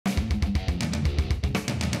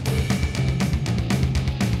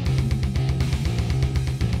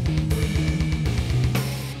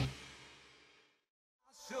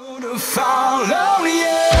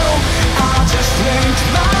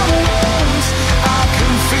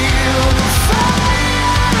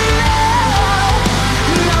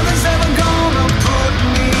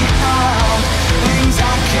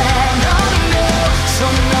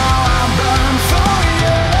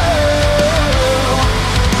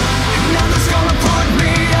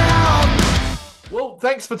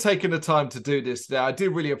thanks for taking the time to do this today. I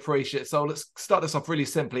do really appreciate it. So let's start this off really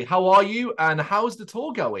simply. How are you and how's the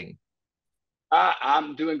tour going?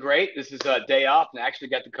 I'm doing great. This is a day off, and I actually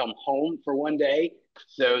got to come home for one day,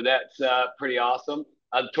 so that's pretty awesome.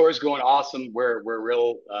 The tour's going awesome. We're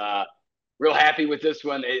real happy with this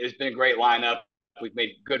one. It's been a great lineup. We've made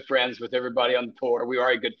good friends with everybody on the tour. We are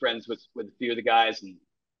already good friends with a few of the guys, and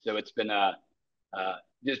so it's been uh,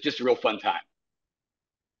 just a real fun time.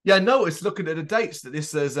 Yeah, I noticed looking at the dates that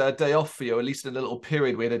this is a day off for you, at least in a little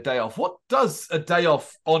period we had a day off. What does a day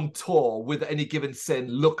off on tour with any given sin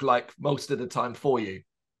look like most of the time for you?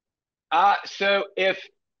 So if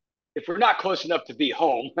we're not close enough to be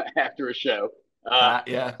home after a show, uh,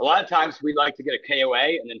 Yeah. a lot of times we like to get a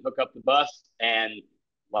KOA and then hook up the bus and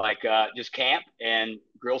just camp and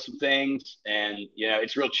grill some things. And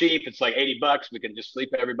it's real cheap. It's like $80. We can just sleep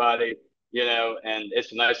everybody, and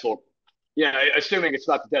it's a nice little, assuming it's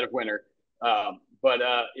not the dead of winter. But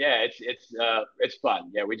yeah, it's fun.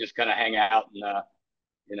 Yeah, we just kind of hang out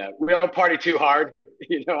and we don't party too hard.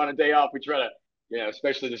 On a day off, we try to,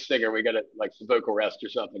 especially the singer, we got to like some vocal rest or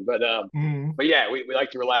something. Mm. But yeah, we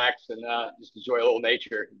like to relax and just enjoy a little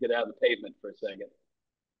nature, get out of the pavement for a second.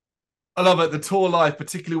 I love it. The tour life,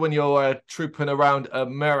 particularly when you're trooping around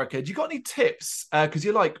America. Do you got any tips? Because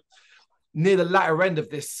you're like near the latter end of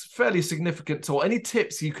this fairly significant tour. Any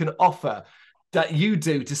tips you can offer that you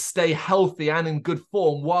do to stay healthy and in good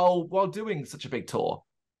form while doing such a big tour?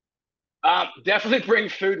 Definitely bring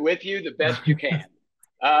food with you the best you can,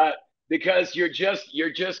 uh, because you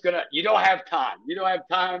don't have time. You don't have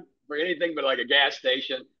time for anything but like a gas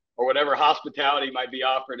station or whatever hospitality might be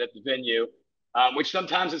offered at the venue, which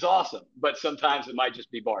sometimes is awesome, but sometimes it might just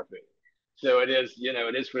be bar food. So it is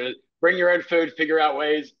for bring your own food, figure out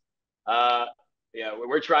ways. Uh,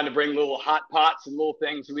 we're trying to bring little hot pots and little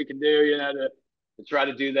things that we can do, to try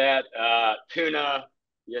to do that. Tuna,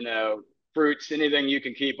 you know, fruits, anything you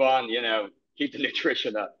can keep on, keep the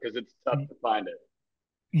nutrition up because it's tough to find it.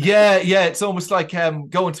 Yeah. It's almost like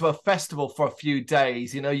going to a festival for a few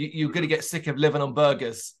days. You're going to get sick of living on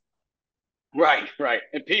burgers. Right, right.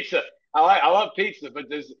 And pizza. I love pizza, but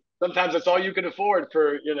there's sometimes that's all you can afford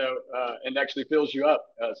for, and actually fills you up.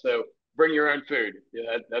 So bring your own food.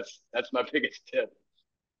 Yeah, that's my biggest tip.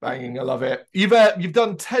 Banging, I love it. You've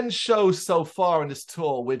done 10 shows so far in this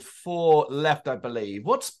tour with 4 left, I believe.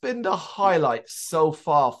 What's been the highlight so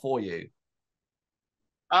far for you?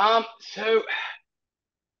 So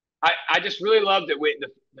I just really love that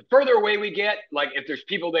the further away we get, like if there's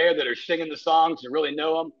people there that are singing the songs and really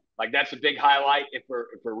know them, like that's a big highlight if we're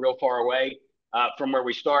real far away from where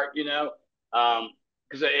we start,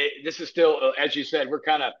 because this is still, as you said, we're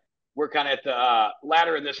kind of at the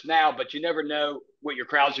ladder in this now, but you never know what your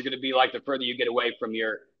crowds are going to be like the further you get away from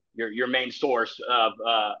your main source of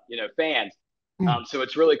fans. Mm. So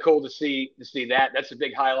it's really cool to see that. That's a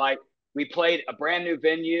big highlight. We played a brand new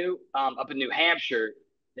venue up in New Hampshire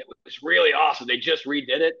that was really awesome. They just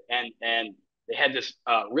redid it, and they had this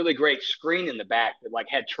really great screen in the back that like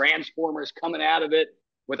had transformers coming out of it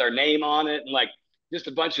with our name on it, and like just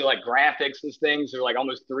a bunch of like graphics and things. They're like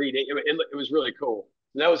almost 3D. It was really cool.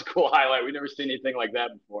 So that was a cool highlight. We never seen anything like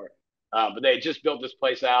that before. But they just built this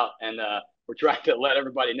place out, and we're trying to let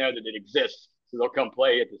everybody know that it exists, so they'll come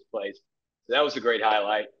play at this place. So that was a great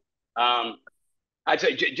highlight. Um, I'd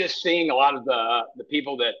say just seeing a lot of the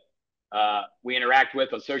people that we interact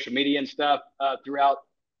with on social media and stuff throughout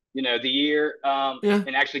the year, Yeah.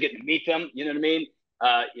 and actually getting to meet them. You know what I mean?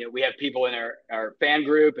 We have people in our fan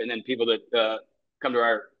group, and then people that come to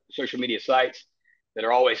our social media sites that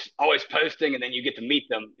are always posting, and then you get to meet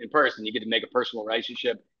them in person. You get to make a personal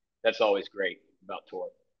relationship. That's always great about tour.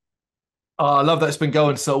 Oh, I love that it's been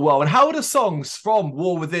going so well. And how are the songs from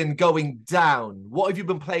War Within going down? What have you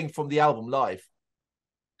been playing from the album live?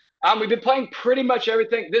 We've been playing pretty much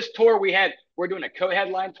everything. This tour we're doing a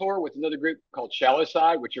co-headline tour with another group called Shallow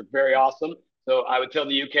Side, which are very awesome. So I would tell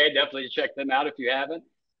the UK definitely to check them out if you haven't.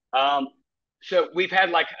 Um, so we've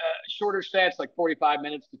had like shorter sets, like 45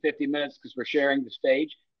 minutes to 50 minutes, because we're sharing the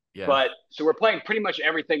stage. Yeah. But so we're playing pretty much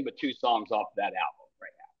everything but 2 songs off that album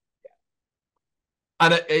right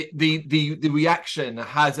And the reaction,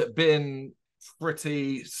 has it been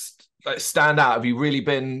pretty like stand out? Have you really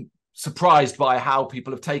been surprised by how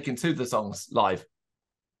people have taken to the songs live?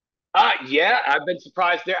 now. Yeah, I've been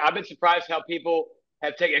surprised there. I've been surprised how people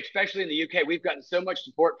have taken, especially in the UK. We've gotten so much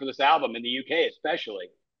support for this album in the UK, especially.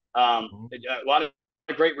 A lot of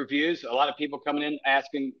great reviews. A lot of people coming in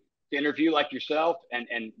asking to interview like yourself,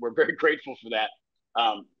 and we're very grateful for that.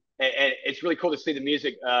 And it's really cool to see the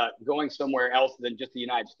music going somewhere else than just the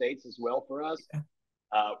United States as well for us.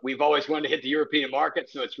 We've always wanted to hit the European market,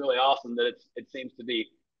 so it's really awesome that it seems to be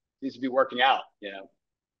working out. You know.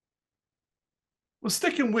 Well,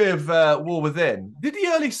 sticking with War Within, did the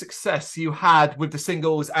early success you had with the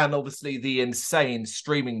singles and obviously the insane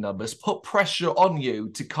streaming numbers put pressure on you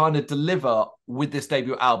to kind of deliver with this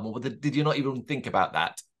debut album? Or did you not even think about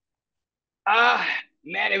that?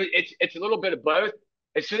 Man, it's a little bit of both.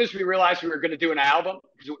 As soon as we realized we were going to do an album,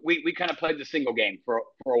 because we kind of played the single game for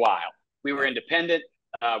a while. We were independent.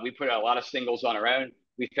 We put out a lot of singles on our own.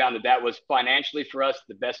 We found that was financially for us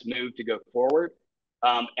the best move to go forward,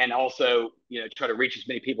 and also try to reach as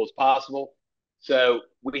many people as possible. So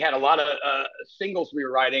we had a lot of singles we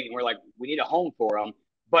were writing, and we're like, we need a home for them.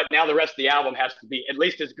 But now the rest of the album has to be at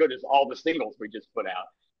least as good as all the singles we just put out,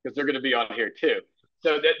 because they're going to be on here too.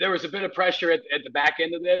 So there was a bit of pressure at the back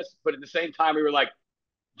end of this, but at the same time, we were like,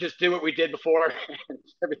 just do what we did before, and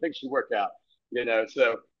everything should work out.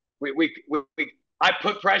 So I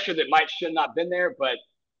put pressure that should not have been there, but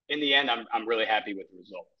in the end, I'm really happy with the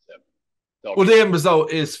result. Well, the end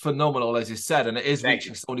result is phenomenal, as you said, and it is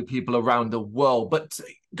reaching you. so many people around the world. But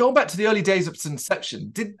going back to the early days of its inception,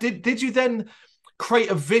 did you then create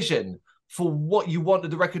a vision for what you wanted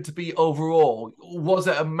the record to be overall? Was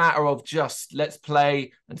it a matter of just let's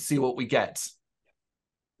play and see what we get?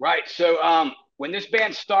 Right. So when this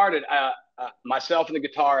band started, myself and the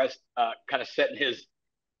guitarist kind of sat in his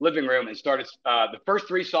living room and started. The first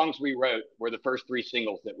three songs we wrote were the first three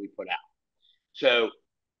singles that we put out. So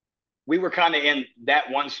we were kind of in that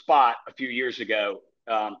one spot a few years ago,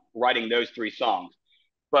 writing those three songs.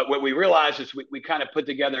 But what we realized is we kind of put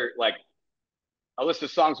together like a list of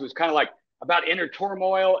songs that was kind of like about inner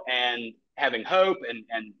turmoil and having hope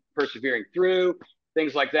and persevering through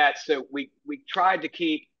things like that. So we tried to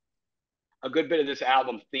keep a good bit of this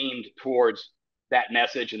album themed towards that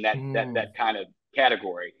message and that kind of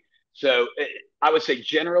category. So I would say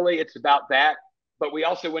generally it's about that, but we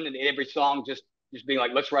also went into every song just being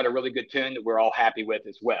like, let's write a really good tune that we're all happy with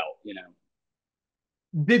as well.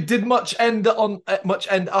 Did much end up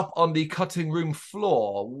on the cutting room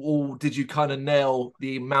floor, or did you kind of nail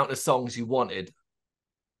the amount of songs you wanted?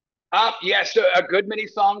 Yeah, so a good many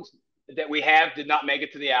songs that we have did not make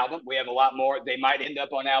it to the album. We have a lot more. They might end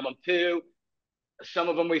up on album 2. Some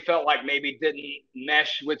of them we felt like maybe didn't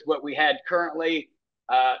mesh with what we had currently.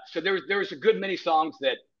 So there was a good many songs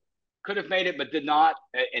that could have made it but did not,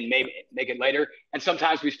 and maybe make it later. And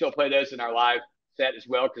sometimes we still play those in our live set as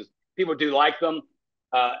well because people do like them,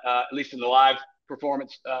 at least in the live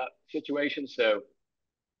performance situation. So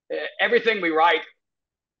everything we write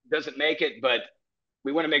doesn't make it, but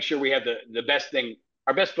we want to make sure we have the best thing,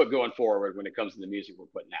 our best foot going forward when it comes to the music we're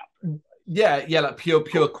putting out. Yeah, like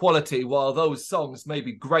pure quality. While those songs may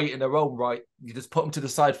be great in their own right, you just put them to the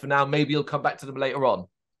side for now. Maybe you'll come back to them later on.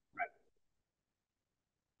 Right.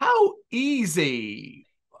 How easy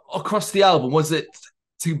across the album was it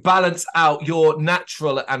to balance out your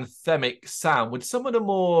natural anthemic sound with some of the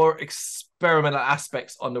more experimental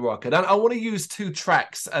aspects on the record? And I want to use 2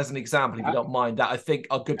 tracks as an example, if you don't mind, that I think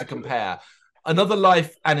are good to compare. Another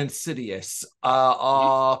Life and Insidious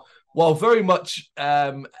are, while very much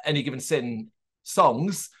Any Given Sin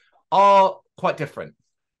songs, are quite different.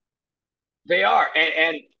 They are.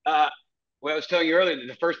 And what I was telling you earlier,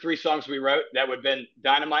 the first 3 songs we wrote, that would have been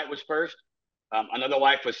Dynamite was first, Another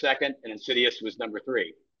Life was second, and Insidious was number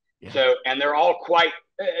 3. Yeah. So, and they're all quite,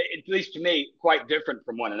 at least to me, quite different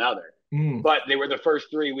from one another. But they were the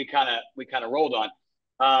first 3 we kind of rolled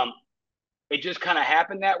on. It just kind of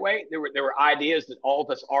happened that way. There were ideas that all of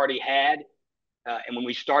us already had, and when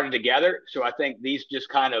we started together. So I think these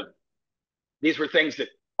were things that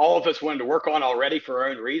all of us wanted to work on already for our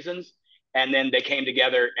own reasons, and then they came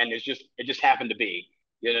together, and it just happened to be.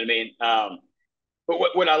 You know what I mean?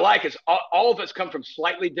 But what I like is all of us come from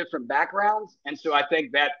slightly different backgrounds, and so I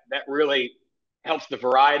think that really helps the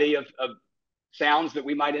variety of sounds that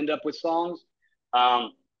we might end up with songs.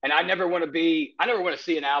 And I never want to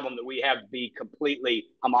see an album that we have be completely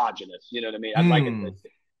homogenous. You know what I mean? I'd like it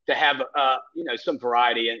to have some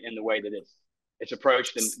variety in the way that it's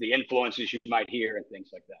approached and the influences you might hear and things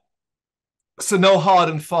like that. So no hard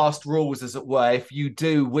and fast rules, as it were. If you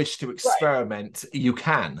do wish to experiment, you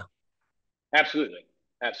can. Absolutely.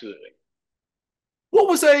 What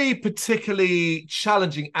was a particularly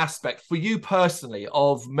challenging aspect for you personally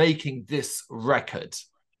of making this record?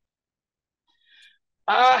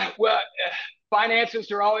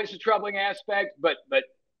 Finances are always a troubling aspect, but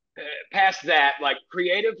past that, like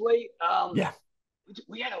creatively,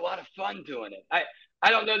 we had a lot of fun doing it.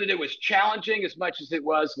 I don't know that it was challenging as much as it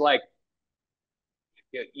was like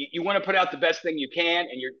you want to put out the best thing you can,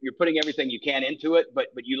 and you're putting everything you can into it, but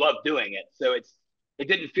you love doing it. So it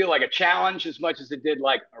didn't feel like a challenge as much as it did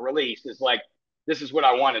like a release. It's like, this is what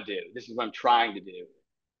I want to do. This is what I'm trying to do.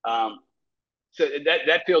 Um, so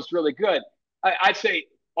that feels really good. I'd say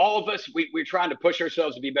all of us, we're trying to push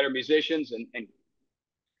ourselves to be better musicians and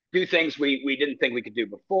do things we didn't think we could do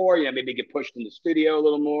before. You know, maybe get pushed in the studio a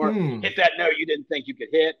little more, Mm. hit that note you didn't think you could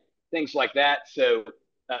hit, things like that. So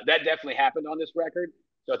that definitely happened on this record.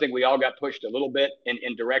 So I think we all got pushed a little bit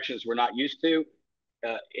in directions we're not used to,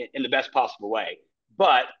 in the best possible way.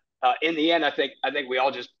 But in the end, I think we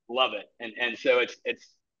all just love it, and so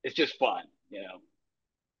it's just fun, you know.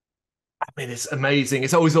 I mean, it's amazing.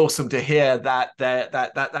 It's always awesome to hear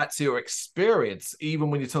that's your experience.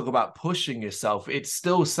 Even when you talk about pushing yourself, it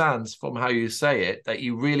still sounds from how you say it that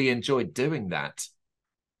you really enjoyed doing that.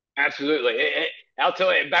 Absolutely. I'll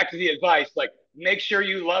tell you, back to the advice, like make sure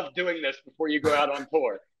you love doing this before you go out on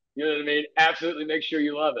tour. You know what I mean? Absolutely make sure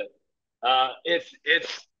you love it.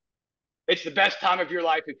 It's the best time of your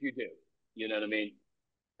life if you do. You know what I mean?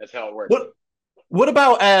 That's how it works. What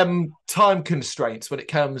about time constraints when it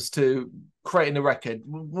comes to creating a record?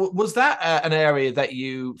 Was that an area that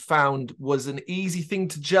you found was an easy thing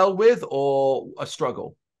to gel with or a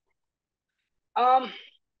struggle? Um,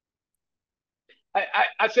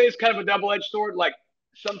 I'd say it's kind of a double-edged sword. Like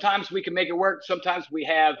sometimes we can make it work. Sometimes we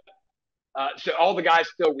have, so all the guys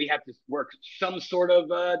still, we have to work some sort of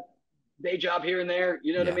day job here and there.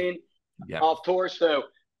 You know what I Yeah, mean? yeah. Off tour. So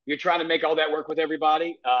you're trying to make all that work with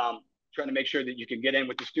everybody. Trying to make sure that you can get in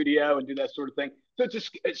with the studio and do that sort of thing. So it's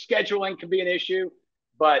just scheduling can be an issue,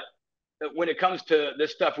 but when it comes to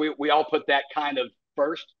this stuff, we all put that kind of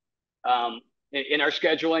first in our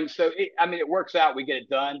scheduling. So I mean, it works out. We get it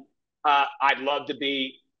done. I'd love to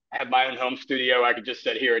have my own home studio. I could just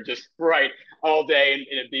sit here and just write all day and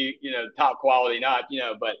it'd be top quality, not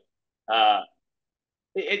but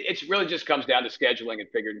it really just comes down to scheduling and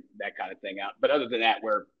figuring that kind of thing out. But other than that,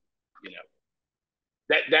 we're you know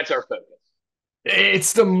that's our focus.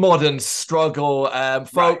 It's the modern struggle. Right.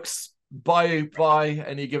 Folks, buy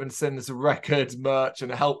any given Sins record merch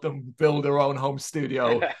and help them build their own home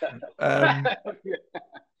studio. Um,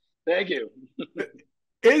 Thank you.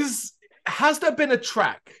 is has there been a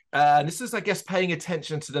track? This is, I guess, paying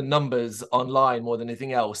attention to the numbers online more than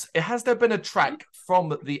anything else. Has there been a track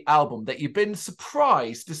from the album that you've been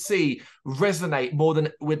surprised to see resonate more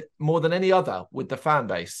than any other with the fan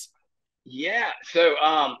base? Yeah. So,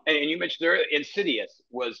 and you mentioned earlier, Insidious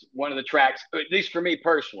was one of the tracks, at least for me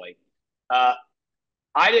personally. Uh,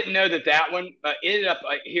 I didn't know that one ended up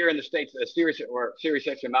here in the States, Sirius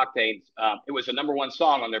XM Octanes. It was a number one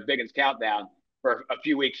song on their Biggins Countdown for a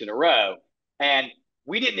few weeks in a row. And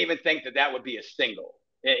we didn't even think that would be a single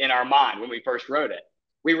in our mind when we first wrote it.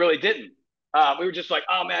 We really didn't. We were just like,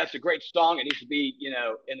 oh man, it's a great song. It needs to be,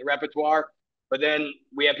 in the repertoire. But then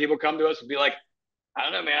we had people come to us and be like, I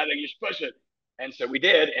don't know, man, I think you should push it. And so we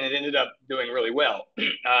did, and it ended up doing really well.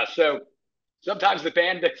 So sometimes the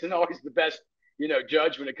band isn't always the best,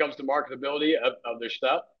 judge when it comes to marketability of their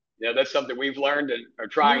stuff. That's something we've learned and are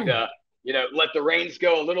trying Mm. to, let the reins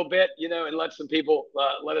go a little bit, and let some people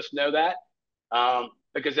let us know that.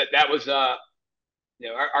 Because that was,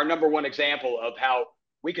 our number one example of how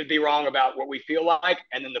we could be wrong about what we feel like,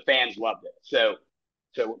 and then the fans loved it. So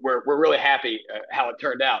we're really happy how it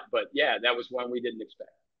turned out. But yeah, that was one we didn't expect.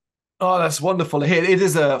 Oh, that's wonderful to hear. It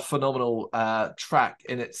is a phenomenal track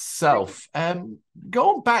in itself.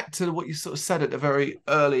 Going back to what you sort of said at the very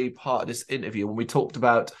early part of this interview when we talked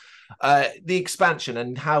about the expansion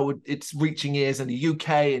and how it's reaching ears in the UK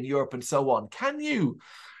and Europe and so on. Can you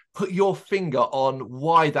put your finger on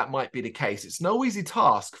why that might be the case? It's no easy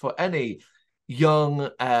task for any young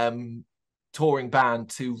touring band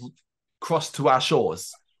to cross to our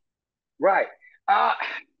shores. Right.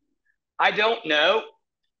 I don't know.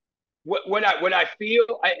 What I feel,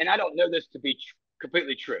 and I don't know this to be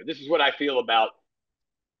completely true. This is what I feel about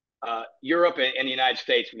Europe and the United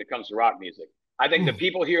States when it comes to rock music. I think the Mm.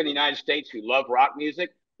 people here in the United States who love rock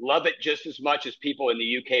music love it just as much as people in the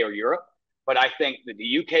UK or Europe. But I think that the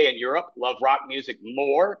UK and Europe love rock music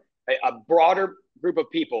more. A broader group of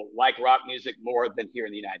people like rock music more than here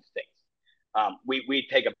in the United States. We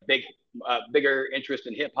take a bigger interest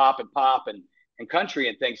in hip hop and pop and country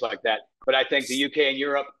and things like that. But I think the UK and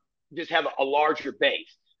Europe just have a larger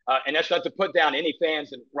base. And that's not to put down any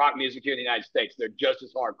fans in rock music here in the United States. They're just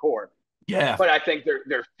as hardcore. Yeah. But I think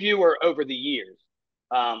they're fewer over the years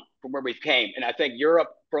from where we came. And I think Europe,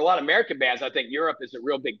 for a lot of American bands, I think Europe is a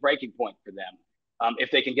real big breaking point for them if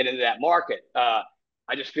they can get into that market.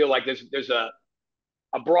 I just feel like there's a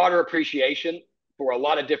broader appreciation for a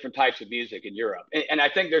lot of different types of music in Europe. And I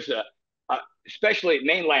think there's especially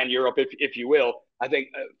mainland Europe, if you will, I think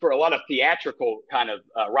for a lot of theatrical kind of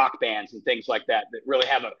rock bands and things like that that really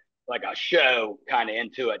have a show kind of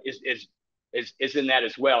into it is in that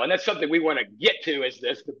as well. And that's something we want to get to as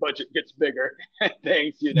the budget gets bigger and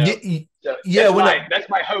things, you know. So Yeah, that's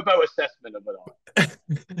my hobo assessment of it all.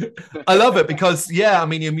 I love it because, yeah, I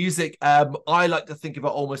mean, your music, I like to think of it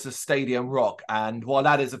almost as stadium rock. And while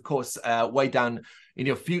that is, of course, way down in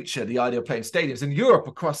your future, the idea of playing stadiums in Europe,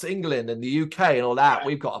 across England and the UK and all that,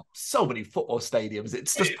 we've got so many football stadiums.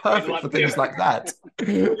 It's just perfect for things like that.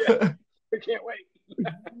 Yeah, I can't wait.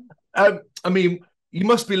 I mean, you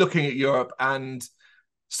must be looking at Europe and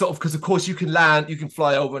sort of, because of course you can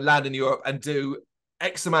fly over and land in Europe and do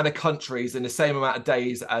X amount of countries in the same amount of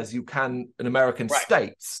days as you can in American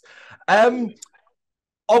states.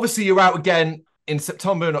 Obviously you're out again in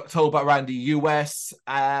September and October around the US.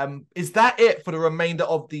 Is that it for the remainder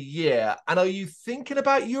of the year? And are you thinking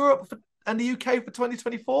about Europe and the UK for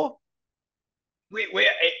 2024?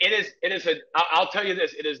 I'll tell you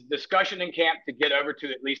this, it is discussion in camp to get over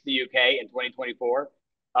to at least the UK in 2024.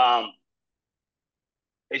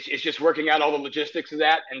 It's just working out all the logistics of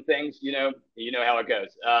that and things, you know how it goes.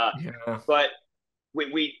 But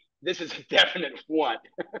this is a definite want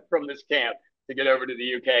from this camp to get over to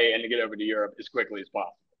the UK and to get over to Europe as quickly as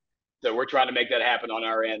possible. So we're trying to make that happen on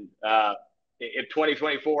our end. If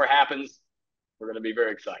 2024 happens, we're going to be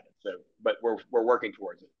very excited. So, but we're working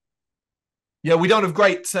towards it. Yeah, we don't have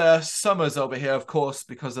great summers over here, of course,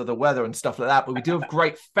 because of the weather and stuff like that. But we do have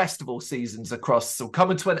great festival seasons across. So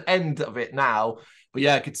coming to an end of it now. But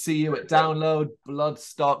yeah, I could see you at Download,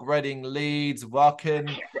 Bloodstock, Reading, Leeds,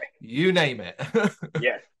 Wacken, you name it.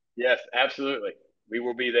 Yes, absolutely. We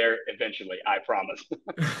will be there eventually, I promise.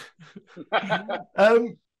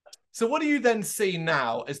 So what do you then see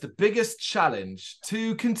now as the biggest challenge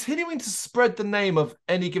to continuing to spread the name of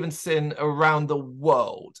Any Given Sin around the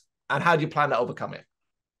world? And how do you plan to overcome it?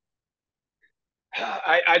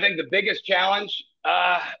 I think the biggest challenge,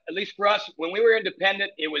 at least for us, when we were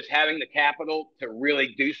independent, it was having the capital to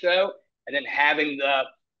really do so, and then having the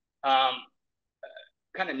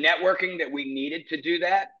kind of networking that we needed to do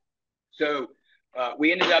that. So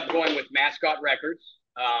we ended up going with Mascot Records,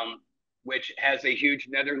 which has a huge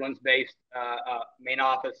Netherlands-based main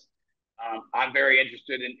office. I'm very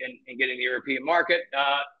interested in getting the European market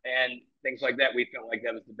and things like that. We felt like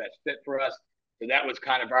that was the best fit for us. So that was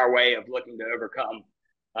kind of our way of looking to overcome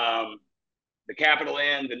the capital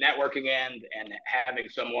end, the networking end, and having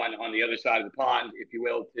someone on the other side of the pond, if you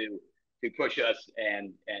will, to push us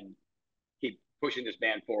and keep pushing this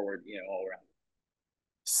band forward, all around.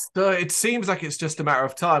 So it seems like it's just a matter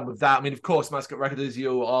of time with that. I mean, of course, Mascot Records,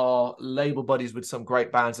 you are label buddies with some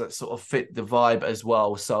great bands that sort of fit the vibe as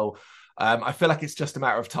well. So I feel like it's just a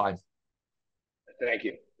matter of time. Thank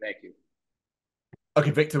you.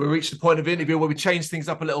 Okay, Victor, we reached the point of interview where we change things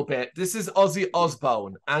up a little bit. This is Ozzy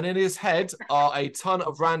Osbourne, and in his head are a ton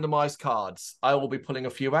of randomized cards. I will be pulling a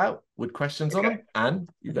few out with questions on them, and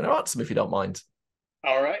you're going to answer them if you don't mind.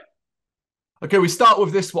 All right. Okay, we start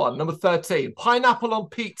with this one, number 13. Pineapple on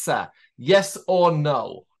pizza, yes or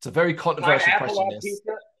no? It's a very controversial question. On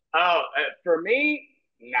pizza? Oh, for me,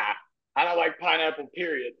 nah. I don't like pineapple,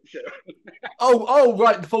 period. So. oh,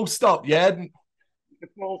 right, full stop, yeah?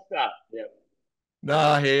 Full stop, yeah. No,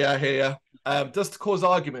 I hear you. Just to cause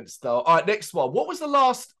arguments, though. All right, next one. What was the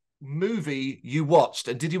last movie you watched,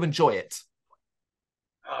 and did you enjoy it?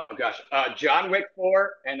 Oh, gosh. John Wick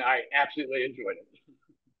 4, and I absolutely enjoyed it.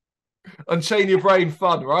 Unchain Your Brain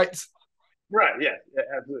fun, right? Right, yeah,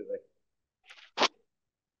 absolutely.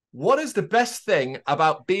 What is the best thing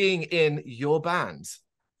about being in your band?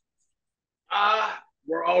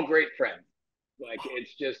 We're all great friends. Like,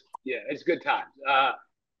 it's just, it's good times.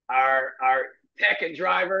 Our tech and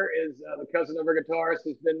driver is the cousin of our guitarist,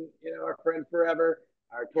 who's been, our friend forever.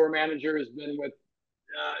 Our tour manager has been with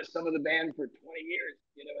some of the band for 20 years,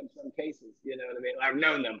 in some cases, you know what I mean? I've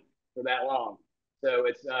known them for that long. So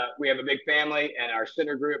it's, we have a big family, and our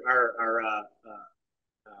center group, our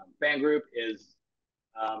fan group is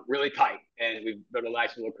really tight, and we've built a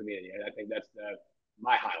nice little community. And I think that's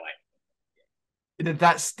my highlight.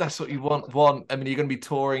 That's what you want. I mean, you're going to be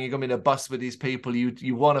touring, you're going to be in a bus with these people.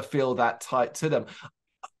 You want to feel that tight to them.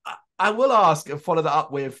 I will ask and follow that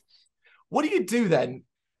up with, what do you do then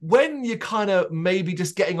when you're kind of maybe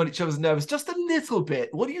just getting on each other's nerves just a little bit?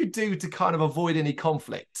 What do you do to kind of avoid any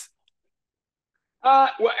conflict?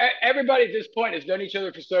 Well, everybody at this point has known each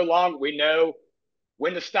other for so long. We know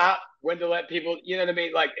when to stop, when to let people, you know what I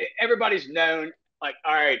mean? Like, everybody's known, like,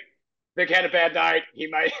 all right, Vic had a bad night. He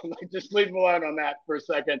might just leave him alone on that for a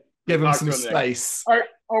second. Give him some space.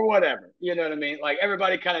 Or whatever. You know what I mean? Like,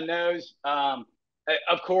 everybody kind of knows.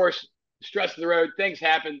 Of course, stress of the road, things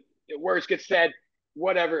happen, words get said,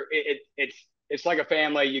 whatever. It's like a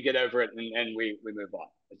family. You get over it, and we move on.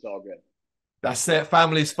 It's all good. That's it.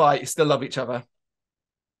 Families fight. You still love each other.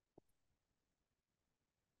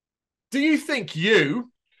 Do you think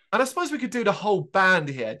you, and I suppose we could do the whole band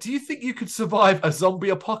here, do you think you could survive a zombie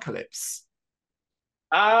apocalypse?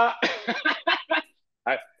 Uh,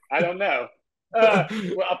 I I don't know.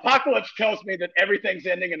 Well, apocalypse tells me that everything's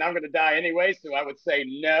ending and I'm going to die anyway, so I would say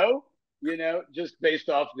no. Just based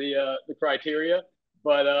off the criteria.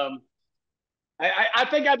 But I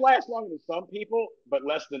think I'd last longer than some people, but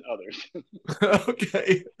less than others.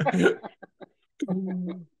 Okay.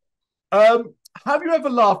 Have you ever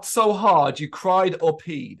laughed so hard you cried or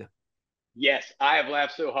peed? Yes, I have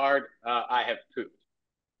laughed so hard, I have pooped.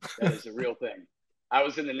 That is a real thing. I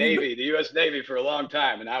was in the Navy, the U.S. Navy, for a long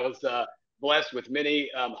time, and I was blessed with many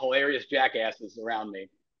hilarious jackasses around me,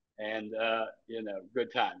 and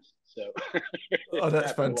good times. So Oh, it's that's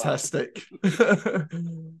happened a lot. fantastic.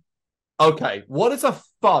 Okay, what is a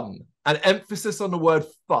fun, an emphasis on the word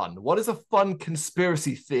fun? What is a fun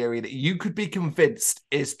conspiracy theory that you could be convinced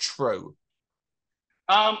is true?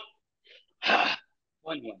 Um,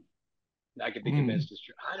 one I could be Mm. convinced is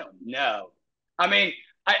true. I don't know. I mean,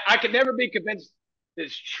 I could never be convinced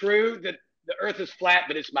it's true that the Earth is flat,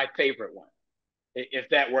 but it's my favorite one. If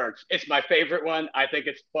that works, it's my favorite one. I think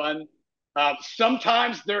it's fun.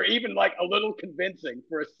 Sometimes they're even like a little convincing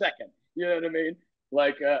for a second. You know what I mean?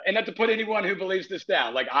 Like, and not to put anyone who believes this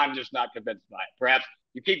down. Like, I'm just not convinced by it. Perhaps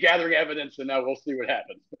you keep gathering evidence, and we'll see what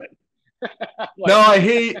happens. But No,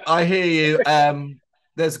 like, I hear you.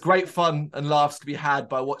 There's great fun and laughs to be had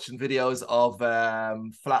by watching videos of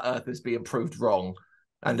flat earthers being proved wrong.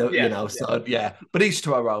 And yes, yes, so yeah, but each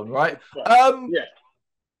to our own, right? it's fun. Um, Yeah.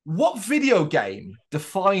 what video game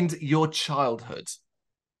defined your childhood?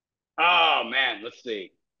 Oh man, let's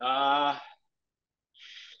see. Uh,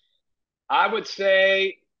 I would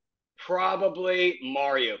say probably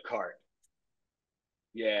Mario Kart.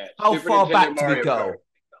 Yeah, How Super far Nintendo back do we Mario Kart.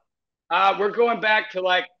 go? We're going back to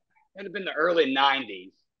like it'd have been the early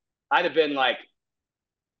 '90s. I'd have been like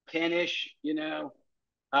 10-ish.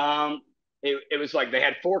 Um, it was like they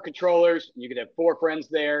had four controllers. You could have four friends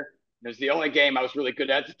there. It was the only game I was really good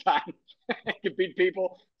at the time. I could beat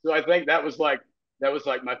people. So I think that was like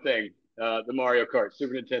my thing. The Mario Kart,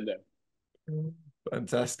 Super Nintendo.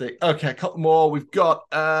 Fantastic. Okay, a couple more. We've got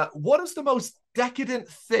what is the most decadent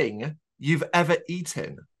thing you've ever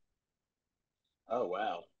eaten? Oh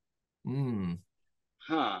wow. Mm.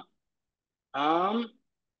 Huh. Um,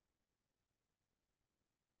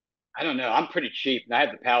 I don't know. I'm pretty cheap, and I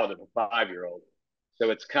have the palate of a 5-year-old, so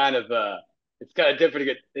it's kind of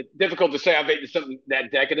difficult to say I've eaten something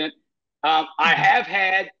that decadent. I have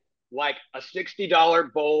had like a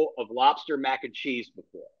 $60 bowl of lobster mac and cheese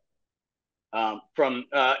before, from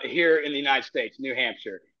here in the United States, New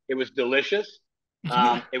Hampshire. It was delicious.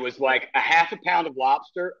 It was like a half a pound of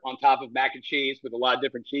lobster on top of mac and cheese with a lot of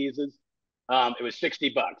different cheeses. It was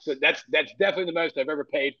 $60. So that's definitely the most I've ever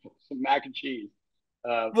paid for some mac and cheese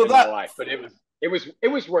Well, in my that life. But it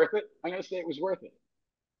was worth it. I'm gonna say it was worth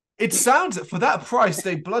it sounds for that price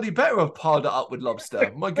they bloody better have piled it up with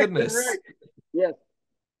lobster. My it. Right. goodness. Yes.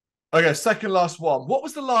 Okay, second last one. What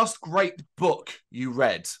was the last great book you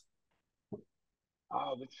read?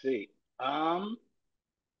 Oh, let's see.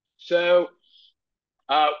 So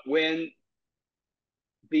when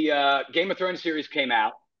the Game of Thrones series came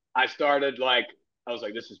out, I was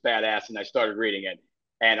like, this is badass, and I started reading it.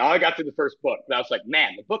 And I got through the first book, but I was like,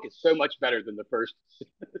 man, the book is so much better than the first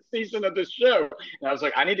season of this show. And I was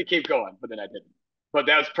like, I need to keep going, but then I didn't. But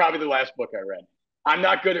that was probably the last book I read. I'm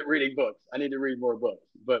not good at reading books. I need to read more books,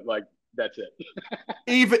 but like that's it.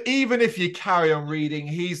 Even if you carry on reading,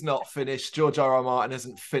 he's not finished. George R. R. Martin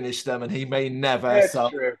hasn't finished them, and he may never. That's So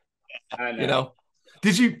true. I you know. know,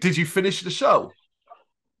 did you finish the show?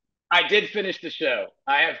 I did finish the show.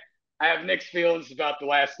 I have mixed feelings about the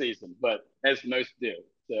last season, but as most do.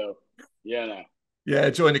 So yeah, no. Yeah,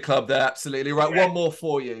 join the club there. Absolutely right. One more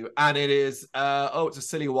for you, and it is it's a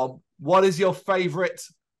silly one. What is your favorite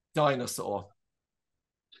dinosaur?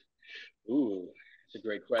 Ooh, that's a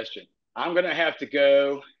great question. I'm gonna have to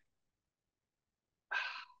go.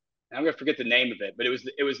 I'm gonna forget the name of it, but it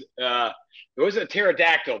was a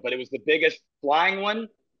pterodactyl, but it was the biggest flying one. Um,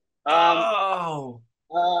 Oh,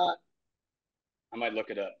 uh, I might look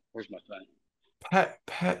it up. Where's my phone?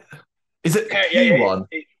 pet. Is it a Yeah, yeah, P yeah. one?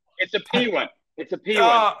 It's a P Pet. one. It's a P one.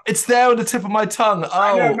 Oh, it's there on the tip of my tongue.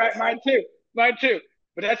 I know, Oh, mine too. Mine too.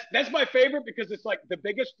 But that's my favorite because it's like the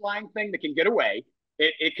biggest flying thing that can get away.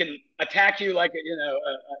 It can attack you like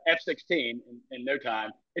a F-16 in no time.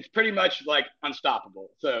 it's pretty much like unstoppable.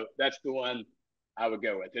 So that's the one I would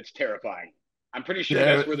go with. It's terrifying. I'm pretty sure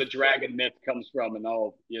Yeah. that's where the dragon myth comes from in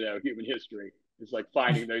all, human history. It's like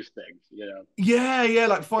finding those things. Yeah,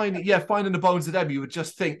 like finding the bones of them, you would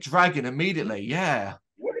just think dragon immediately. Yeah.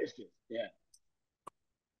 What is this?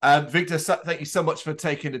 Yeah. Victor, thank you so much for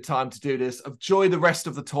taking the time to do this. Enjoy the rest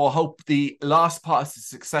of the tour. Hope the last part is as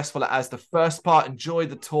successful as the first part. Enjoy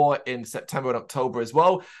the tour in September and October as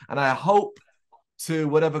well. And I hope, to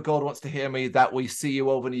whatever God wants to hear me, that we see you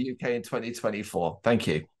over in the UK in 2024. Thank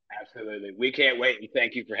you. Absolutely. We can't wait. And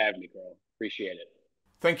thank you for having me, Carl. Appreciate it.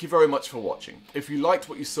 Thank you very much for watching. If you liked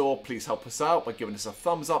what you saw, please help us out by giving us a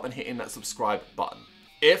thumbs up and hitting that subscribe button.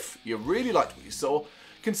 If you really liked what you saw,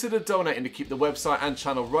 consider donating to keep the website and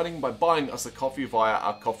channel running by buying us a coffee via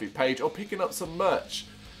our coffee page or picking up some merch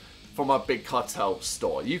from our Big Cartel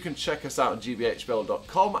store. You can check us out on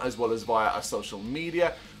gbhbl.com as well as via our social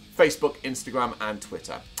media, Facebook, Instagram and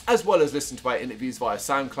Twitter, as well as listen to our interviews via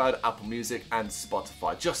SoundCloud, Apple Music and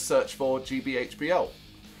Spotify. Just search for GBHBL.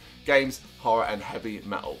 Games, horror and heavy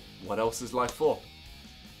metal. What else is life for?